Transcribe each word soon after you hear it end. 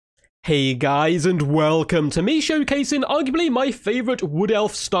Hey guys, and welcome to me showcasing arguably my favourite Wood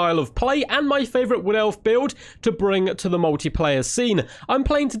Elf style of play and my favourite Wood Elf build to bring to the multiplayer scene. I'm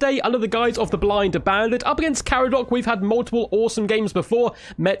playing today under the guise of the Blind Bandit up against Caradoc. We've had multiple awesome games before,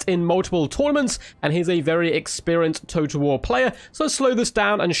 met in multiple tournaments, and he's a very experienced Total War player, so let's slow this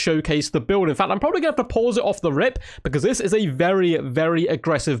down and showcase the build. In fact, I'm probably going to have to pause it off the rip because this is a very, very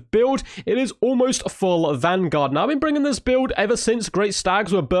aggressive build. It is almost full Vanguard. Now, I've been bringing this build ever since Great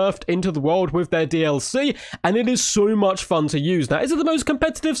Stags were birthed into the world with their DLC, and it is so much fun to use. Now, is it the most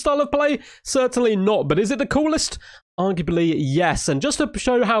competitive style of play? Certainly not, but is it the coolest? Arguably, yes. And just to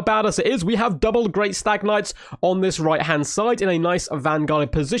show how badass it is, we have double Great Stag Knights on this right-hand side in a nice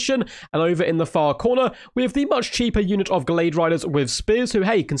vanguarded position. And over in the far corner, we have the much cheaper unit of Glade Riders with spears who,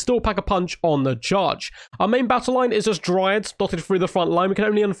 hey, can still pack a punch on the charge. Our main battle line is just Dryads dotted through the front line. We can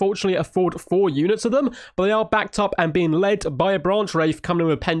only, unfortunately, afford 4 units of them, but they are backed up and being led by a Branch Wraith coming in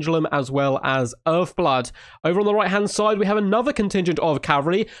with Pendulum as well as Earthblood. Over on the right-hand side, we have another contingent of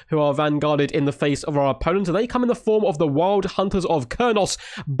cavalry who are vanguarded in the face of our opponent, and they come in the form of the Wild Hunters of Kurnos,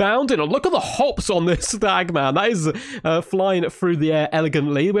 bounding. Oh, look at the hops on this stag, man. That is flying through the air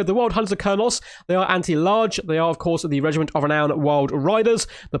elegantly. We have the Wild Hunters of Kurnos. They are anti-large. They are, of course, the Regiment of Renown Wild Riders.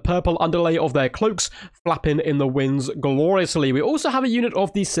 The purple underlay of their cloaks flapping in the winds gloriously. We also have a unit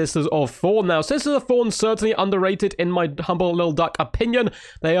of the Sisters of Thorn. Now, Sisters of Thorn certainly underrated in my humble little duck opinion.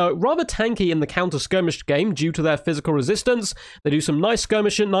 They are rather tanky in the counter skirmish game due to their physical resistance. They do some nice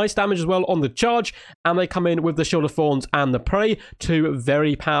skirmishing, nice damage as well on the charge, and they come in with the Shield of Thorns and the Prey, two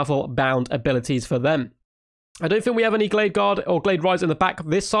very powerful bound abilities for them. I don't think we have any Glade Guard or Glade Riders in the back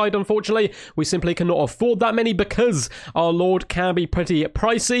this side, unfortunately. We simply cannot afford that many because our Lord can be pretty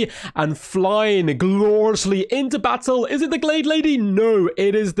pricey. And flying gloriously into battle, is it the Glade Lady? No,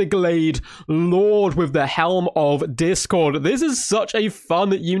 it is the Glade Lord with the Helm of Discord. This is such a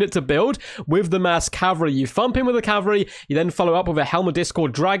fun unit to build with the mass cavalry. You thump in with the cavalry, you then follow up with a Helm of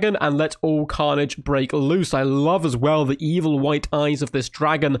Discord dragon and let all carnage break loose. I love as well the evil white eyes of this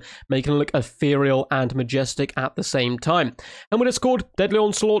dragon, making it look ethereal and majestic at the same time. And with a scored Deadly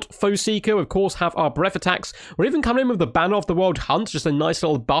Onslaught, Foe Seeker, of course, have our breath attacks. We're even coming in with the Banner of the Wild Hunt, just a nice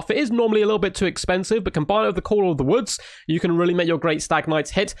little buff. It is normally a little bit too expensive, but combined with the Call of the Woods, you can really make your Great Stag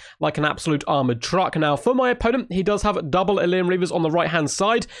Knights hit like an absolute armored truck. Now, for my opponent, he does have double Illyrian Reavers on the right-hand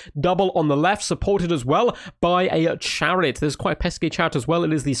side, double on the left, supported as well by a chariot. There's quite a pesky chariot as well.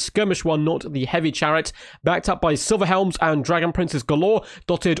 It is the skirmish one, not the heavy chariot, backed up by Silver Helms and Dragon Princes galore,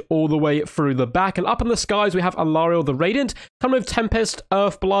 dotted all the way through the back. And up in the skies, we have Alariel the Radiant, coming with Tempest,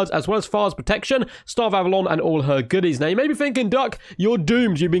 Earthblood, as well as Far's Protection, Star of Avalon, and all her goodies. Now, you may be thinking, Duck, you're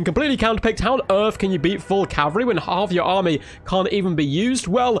doomed. You've been completely counterpicked. How on earth can you beat full cavalry when half your army can't even be used?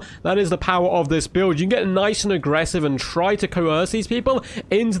 Well, that is the power of this build. You can get nice and aggressive and try to coerce these people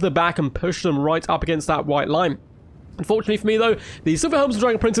into the back and push them right up against that white line. Unfortunately for me, though, the Silver Helms and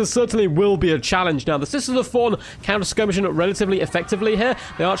Dragon Princes certainly will be a challenge. Now, the Sisters of Thorn counter-skirmishing relatively effectively here.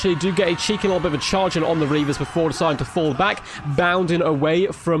 They actually do get a cheeky little bit of a charge in on the Reavers before deciding to fall back, bounding away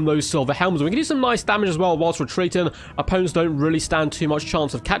from those Silver Helms. We can do some nice damage as well whilst retreating. Opponents don't really stand too much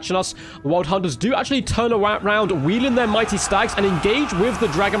chance of catching us. The Wild Hunters do actually turn around, wheeling their mighty stags, and engage with the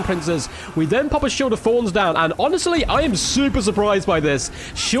Dragon Princes. We then pop a Shield of Thorns down, and honestly, I am super surprised by this.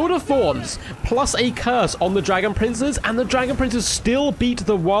 Shield of Thorns plus a curse on the Dragon Princes, and the Dragon Princes still beat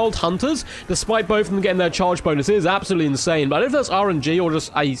the Wild Hunters, despite both of them getting their charge bonus. It is absolutely insane, but I don't know if that's RNG or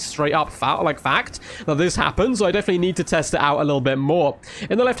just a straight-up fact that this happens, so I definitely need to test it out a little bit more.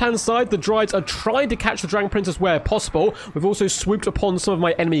 In the left-hand side, the Dryads are trying to catch the Dragon Princes where possible. We've also swooped upon some of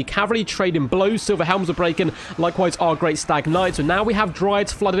my enemy cavalry, trading blows. Silver Helms are breaking, likewise our Great Stag Knights. So now we have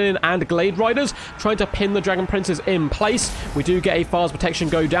Dryads flooded in and Glade Riders trying to pin the Dragon Princes in place. We do get a Far's Protection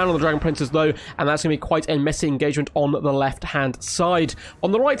go down on the Dragon Princes, though, and that's going to be quite a messy engagement on the left-hand side.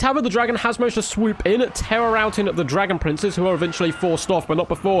 On the right, however, the dragon has managed to swoop in, terror routing the Dragon Princes, who are eventually forced off, but not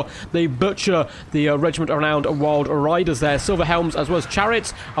before they butcher the Regiment around Wild Riders there. Silver Helms, as well as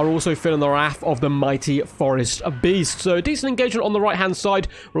Chariots, are also feeling the wrath of the mighty Forest Beast. So a decent engagement on the right-hand side.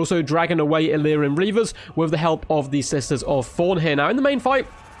 We're also dragging away Illyrian Reavers with the help of the Sisters of Thorn here. Now, in the main fight,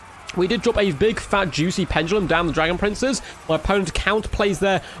 we did drop a big, fat, juicy pendulum down the Dragon Princes. My opponent counterplays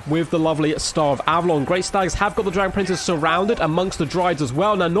there with the lovely Star of Avalon. Great Stags have got the Dragon Princes surrounded amongst the Dryads as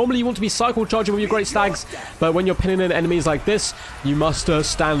well. Now, normally you want to be cycle charging with your Great Stags, but when you're pinning in enemies like this, you must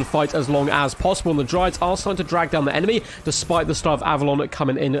stand and fight as long as possible. And the Dryads are starting to drag down the enemy, despite the Star of Avalon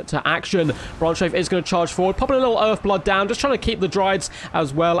coming into action. Branch Wraith is going to charge forward, popping a little Earthblood down, just trying to keep the Dryads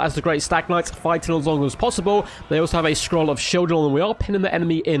as well as the Great Stag Knights fighting as long as possible. They also have a Scroll of Shielding, and we are pinning the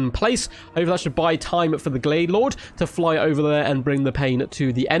enemy in place. place. Hopefully that should buy time for the Glade Lord to fly over there and bring the pain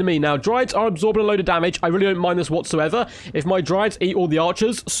to the enemy. Now, Dryades are absorbing a load of damage. I really don't mind this whatsoever. If my Dryades eat all the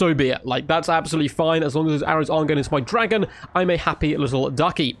archers, so be it. Like, that's absolutely fine. As long as those arrows aren't going into my dragon, I'm a happy little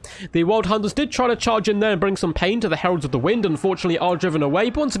ducky. The Wild Hunters did try to charge in there and bring some pain to the Heralds of the Wind. Unfortunately, are driven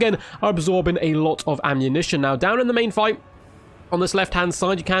away, but once again, are absorbing a lot of ammunition. Now, down in the main fight, on this left-hand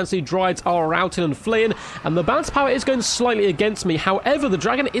side, you can see Dryades are routing and fleeing, and the balance power is going slightly against me. However, the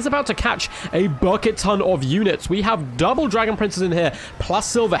dragon is about to catch a bucket ton of units. We have double Dragon Princes in here, plus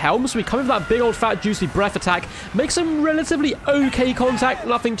Silver Helms. We come with that big old fat juicy breath attack, make some relatively okay contact,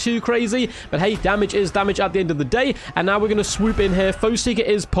 nothing too crazy, but hey, damage is damage at the end of the day. And now we're going to swoop in here. Foe Seeker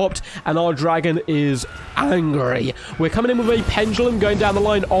is popped, and our dragon is angry. We're coming in with a pendulum going down the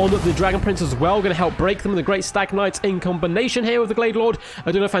line on the Dragon Prince as well, going to help break them. The Great Stag Knights in combination here with the Glade Lord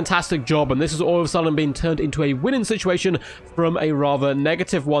are doing a fantastic job, and this is all of a sudden being turned into a winning situation from a rather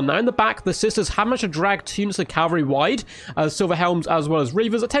negative one. Now in the back, the sisters have managed to drag 2 units of cavalry wide, Silver Helms as well as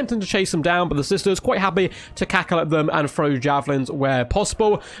Reavers attempting to chase them down, but the sisters quite happy to cackle at them and throw javelins where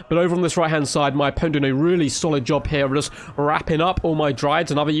possible. But over on this right hand side, my opponent doing a really solid job here of just wrapping up all my Dryades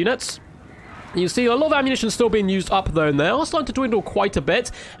and other units. You see a lot of ammunition still being used up though, and they are starting to dwindle quite a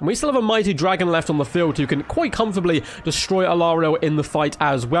bit, and we still have a mighty dragon left on the field who can quite comfortably destroy Alarielle in the fight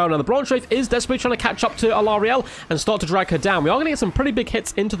as well. Now the Branch Wraith is desperately trying to catch up to Alarielle and start to drag her down. We are going to get some pretty big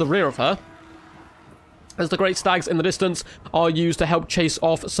hits into the rear of her, as the Great Stags in the distance are used to help chase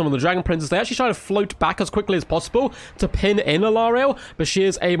off some of the Dragon Princes. They actually try to float back as quickly as possible to pin in Alarielle, but she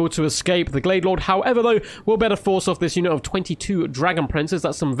is able to escape. The Glade Lord, however, though, will better force off this unit of 22 Dragon Princes.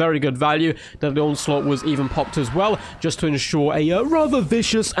 That's some very good value. The Onslaught was even popped as well, just to ensure a rather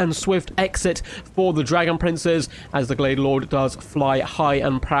vicious and swift exit for the Dragon Princes, as the Glade Lord does fly high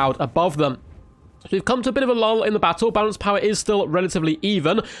and proud above them. So we've come to a bit of a lull in the battle. Balance power is still relatively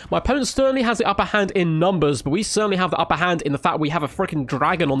even. My opponent certainly has the upper hand in numbers, but we certainly have the upper hand in the fact we have a freaking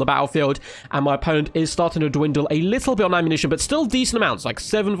dragon on the battlefield, and my opponent is starting to dwindle a little bit on ammunition, but still decent amounts, like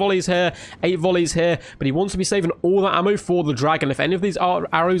 7 volleys here, 8 volleys here, but he wants to be saving all that ammo for the dragon. If any of these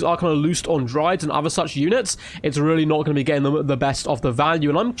arrows are kind of loosed on Dryades and other such units, it's really not going to be getting them the best of the value,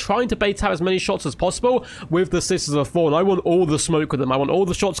 and I'm trying to bait out as many shots as possible with the Sisters of Thorn. I want all the smoke with them. I want all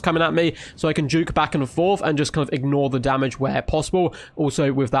the shots coming at me so I can juke back and forth and just kind of ignore the damage where possible,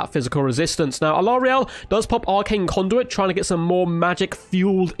 also with that physical resistance. Now Alarielle does pop Arcane Conduit, trying to get some more magic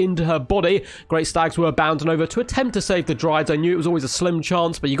fueled into her body. Great Stags were bounding over to attempt to save the Dryades. I knew it was always a slim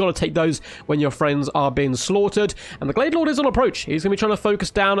chance, but you got to take those when your friends are being slaughtered. And the Glade Lord is on approach. He's going to be trying to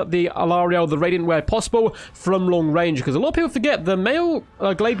focus down the Alarielle, the Radiant, where possible from long range, because a lot of people forget the male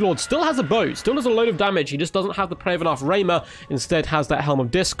Glade Lord still has a bow, still does a load of damage. He just doesn't have the prey of enough Raymer, instead has that Helm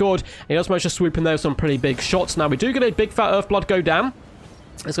of Discord. And he does manage to swoop in there with some pretty big shots. Now we do get a big fat Earthblood go down.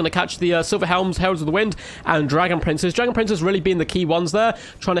 It's going to catch the Silver Helms, Heralds of the Wind, and Dragon Princes. Dragon Princes really being the key ones there,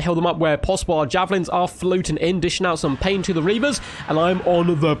 trying to hold them up where possible. Our javelins are floating in, dishing out some pain to the Reavers, and I'm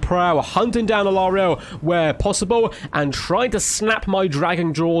on the prowl, hunting down Alarielle where possible, and trying to snap my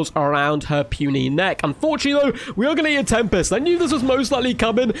dragon jaws around her puny neck. Unfortunately, though, we are going to get Tempest. I knew this was most likely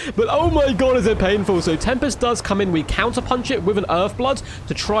coming, but oh my god, is it painful. So Tempest does come in. We counterpunch it with an Earthblood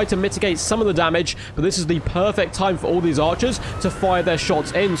to try to mitigate some of the damage, but this is the perfect time for all these archers to fire their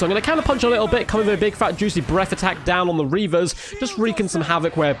shots in. So I'm going to counter punch a little bit, coming with a big fat juicy breath attack down on the Reavers, just wreaking some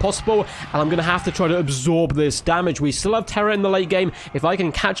havoc where possible, and I'm going to have to try to absorb this damage. We still have Terra in the late game. If I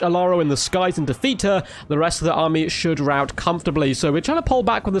can catch Alarielle in the skies and defeat her, the rest of the army should rout comfortably. So we're trying to pull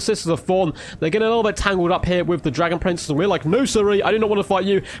back with the Sisters of Thorn. They're getting a little bit tangled up here with the Dragon Princes, and we're like, no sorry, I do not want to fight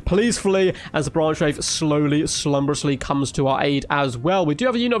you, please flee, as the Branch Wraith slowly, slumberously comes to our aid as well. We do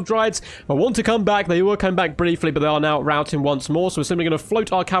have a unit of Dryades who want to come back. They will come back briefly, but they are now routing once more, so we're simply going to float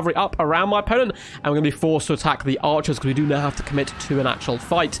our cavalry up around my opponent, and we're going to be forced to attack the archers because we do now have to commit to an actual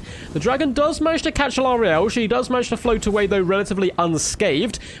fight. The dragon does manage to catch Alarielle. She does manage to float away, though relatively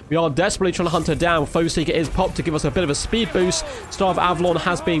unscathed. We are desperately trying to hunt her down. Foe Seeker is popped to give us a bit of a speed boost. Star of Avalon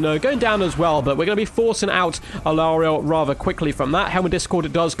has been going down as well, but we're going to be forcing out Alarielle rather quickly from that. Helm of Discord,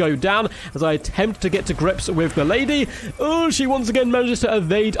 it does go down as I attempt to get to grips with the lady. Oh, she once again manages to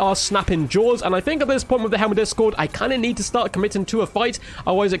evade our snapping jaws, and I think at this point with the Helm of Discord, I kind of need to start committing to a fight,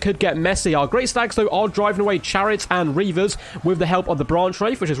 otherwise it could get messy. Our Great Stags, though, are driving away chariots and Reavers with the help of the Branch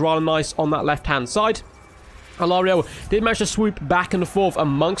Wraith, which is rather nice on that left-hand side. Alarielle did manage to swoop back and forth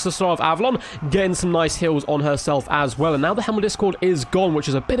amongst the Star of Avalon, getting some nice heals on herself as well. And now the Helm of Discord is gone, which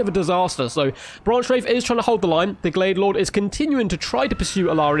is a bit of a disaster. So Branch Wraith is trying to hold the line. The Glade Lord is continuing to try to pursue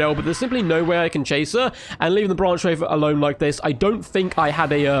Alarielle, but there's simply no way I can chase her. And leaving the Branch Wraith alone like this, I don't think I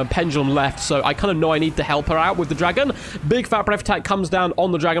had a pendulum left, so I kind of know I need to help her out with the dragon. Big fat breath attack comes down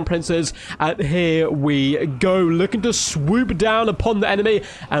on the Dragon Princes, and here we go, looking to swoop down upon the enemy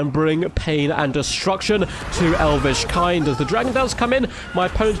and bring pain and destruction to Elvish kind. As the dragon does come in, my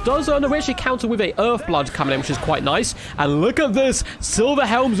opponent does we actually counter with a Earthblood coming in, which is quite nice. And look at this, Silver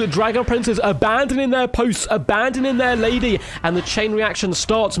Helms, the Dragon Princes abandoning their posts, abandoning their lady, and the chain reaction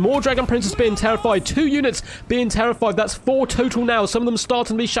starts. More Dragon Princes being terrified, 2 units being terrified. That's 4 total now, some of them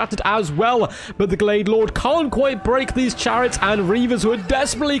starting to be shattered as well. But the Glade Lord can't quite break these chariots, and Reavers, who are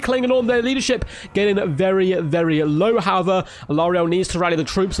desperately clinging on their leadership, getting very, very low. However, Alarielle needs to rally the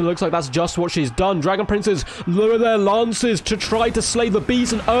troops, and it looks like that's just what she's done. Dragon Princes lower their lances to try to slay the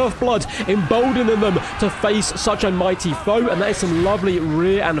beast, and Earthblood emboldening them to face such a mighty foe. And that is some lovely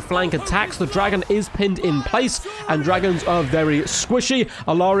rear and flank attacks. The dragon is pinned in place, and dragons are very squishy.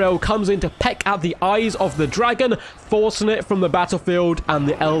 Alarielle comes in to peck at the eyes of the dragon, forcing it from the battlefield, and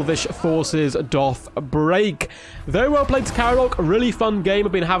the Elvish forces doth break. Very well played to Caradoc. Really fun game.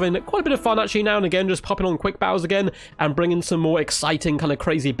 I've been having quite a bit of fun actually now and again, just popping on quick battles again and bringing some more exciting kind of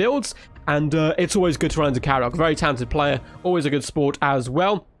crazy builds. And it's always good to run into Caradoc. Very talented player. Always a good sport as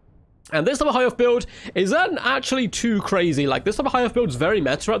well. And this type of high elf build isn't actually too crazy. Like, this type of high elf build is very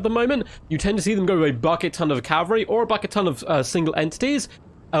meta at the moment. You tend to see them go with a bucket ton of cavalry or a bucket ton of single entities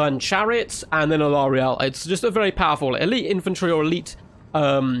and chariots, and then Alarielle. It's just a very powerful elite infantry or elite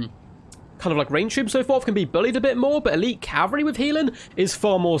kind of like range troops so forth can be bullied a bit more, but elite cavalry with healing is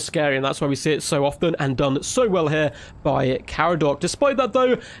far more scary, and that's why we see it so often and done so well here by Caradoc. Despite that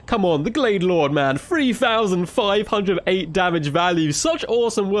though, come on, the Glade Lord, man, 3,508 damage value, such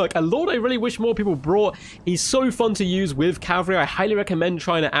awesome work. A Lord I really wish more people brought. He's so fun to use with cavalry. I highly recommend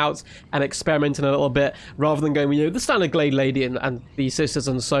trying it out and experimenting a little bit rather than going with, you know, the standard Glade Lady and the sisters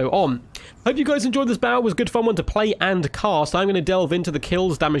and so on. Hope you guys enjoyed this battle. It was a good fun one to play and cast. I'm going to delve into the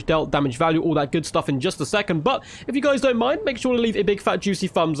kills, damage dealt, damage value, all that good stuff in just a second. But if you guys don't mind, make sure to leave a big fat juicy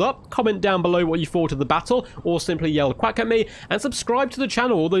thumbs up, comment down below what you thought of the battle, or simply yell quack at me, and subscribe to the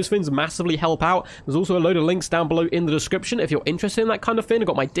channel. All those things massively help out. There's also a load of links down below in the description if you're interested in that kind of thing. I've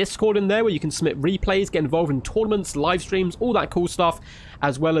got my Discord in there where you can submit replays, get involved in tournaments, live streams, all that cool stuff,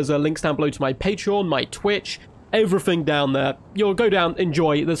 as well as links down below to my Patreon, my Twitch, everything down there. You'll go down,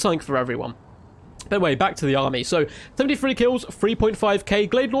 enjoy, there's something for everyone. Anyway, back to the army. So, 73 kills, 3.5k.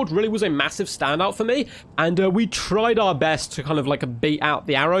 Glade Lord really was a massive standout for me, and we tried our best to kind of like beat out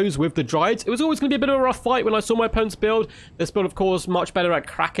the arrows with the Dryads. It was always going to be a bit of a rough fight when I saw my opponent's build. This build, of course, much better at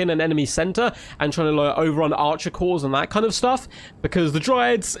cracking an enemy center and trying to like, overrun archer cores and that kind of stuff, because the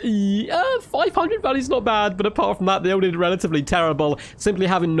Dryads, 500 value's not bad, but apart from that, they all did relatively terrible, simply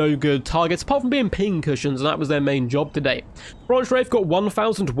having no good targets, apart from being ping cushions, and that was their main job today. Branch Wraith got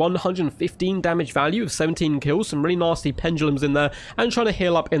 1,115 damage value of 17 kills, some really nasty pendulums in there, and trying to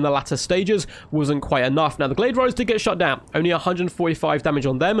heal up in the latter stages wasn't quite enough. Now, the Glade Riders did get shut down, only 145 damage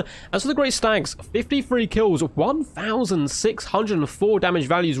on them. As for the Great Stags, 53 kills, 1,604 damage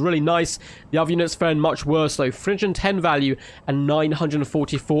value is really nice. The other units faring much worse, though, 310 value and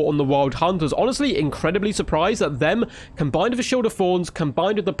 944 on the Wild Hunters. Honestly, incredibly surprised that them, combined with the Shield of Thorns,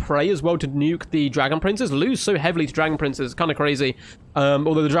 combined with the Prey as well to nuke the Dragon Princes, lose so heavily to Dragon Princes. Kind of crazy.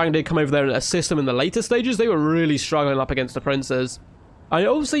 Although the Dragon did come over there and assist them in the later stages, they were really struggling up against the Princes. I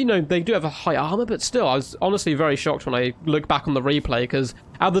obviously, you know, they do have a high armor, but still, I was honestly very shocked when I look back on the replay, because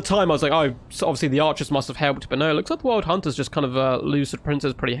at the time I was like, oh, so obviously the Archers must have helped, but no, it looks like the Wild Hunters just kind of lose the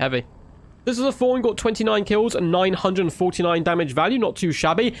Princes pretty heavy. This is a Thorn, got 29 kills and 949 damage value, not too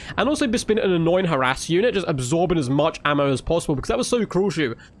shabby, and also just been an annoying harass unit, just absorbing as much ammo as possible, because that was so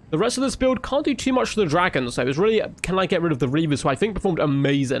crucial. The rest of this build can't do too much for the Dragons, so it was really, can I get rid of the Reavers, who I think performed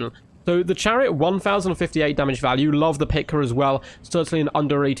amazing. So the Chariot, 1,058 damage value, love the Picker as well, certainly an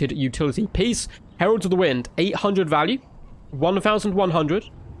underrated utility piece. Heralds of the Wind, 800 value, 1,100,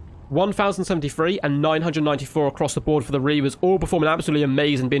 1,073 and 994 across the board for the Reavers, all performing absolutely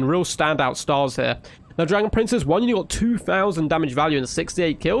amazing, being real standout stars here. Now, Dragon Princes, one unit got 2,000 damage value and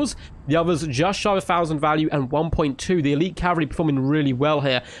 68 kills. The others just shy of 1,000 value and 1.2. The Elite Cavalry performing really well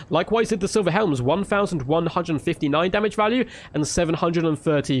here. Likewise did the Silver Helms, 1,159 damage value and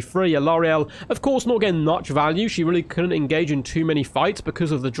 733. Alarielle, of course, not getting much value. She really couldn't engage in too many fights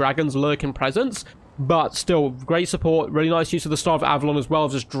because of the Dragon's lurking presence. But still, great support, really nice use of the Star of Avalon as well,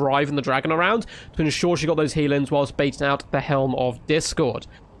 of just driving the dragon around to ensure she got those healings whilst baiting out the Helm of Discord.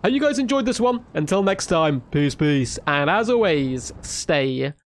 Hope you guys enjoyed this one. Until next time, peace, peace. And as always,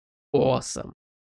 stay awesome.